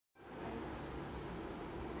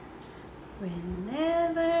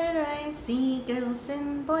Whenever I see girls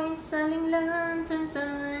and boys selling lanterns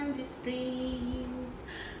on the street,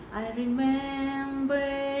 I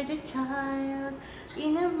remember the child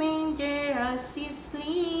in a manger as he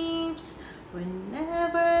sleeps.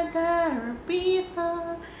 Whenever there are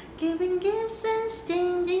people giving gifts and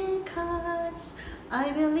exchanging cards, I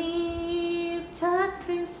believe that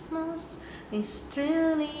Christmas is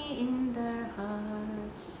truly in their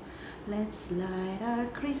hearts. Let's light our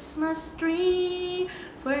Christmas tree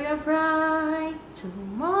for a bright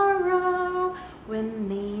tomorrow, when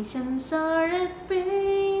nations are at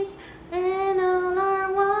peace and all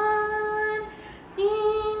are one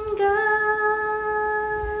in God.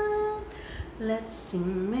 Let's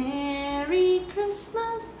sing Merry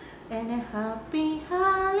Christmas and a Happy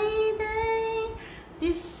Holiday.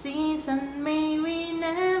 This season may we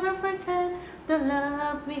never forget the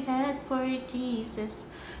love we had for Jesus.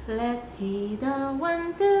 Let He the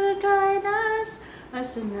one to guide us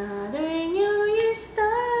as another new year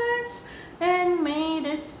starts, and may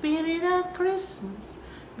the spirit of Christmas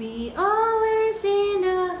be always in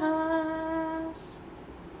our hearts.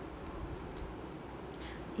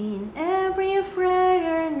 In every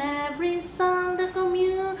prayer and every song, the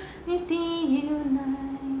community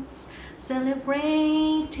unites,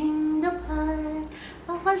 celebrating the birth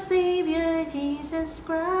of our Savior Jesus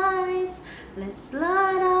Christ. Let's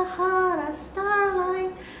light our heart as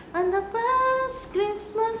starlight on the first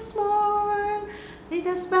Christmas morn. Lead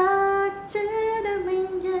us back to the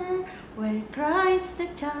manger where Christ the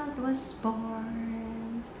child was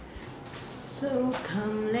born. So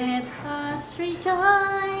come, let us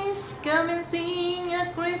rejoice, come and sing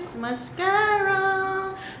a Christmas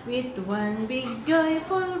carol. With one big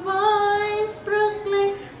joyful voice,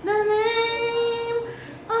 proclaim the name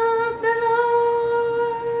of the Lord.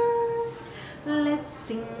 Let's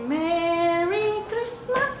sing Merry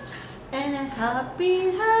Christmas and a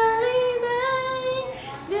Happy Holiday.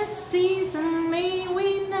 This season may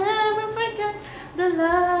we never forget the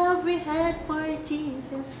love we had for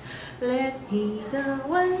Jesus. Let He the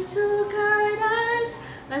one to guide us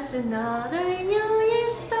as another new year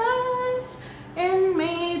starts, and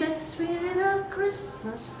may the spirit of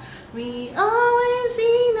Christmas be always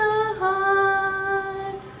in our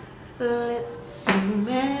heart. Let's sing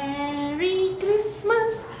Merry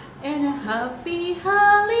Christmas and a Happy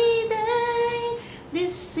Holiday.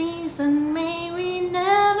 This season may we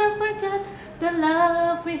never forget the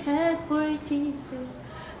love we had for Jesus.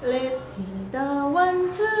 Let He the one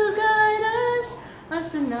to guide us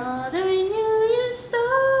as another new year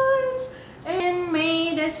starts, and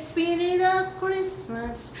may the spirit of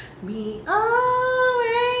Christmas be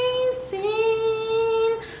always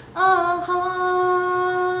in our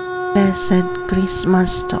hearts. Blessed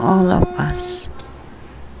Christmas to all of us.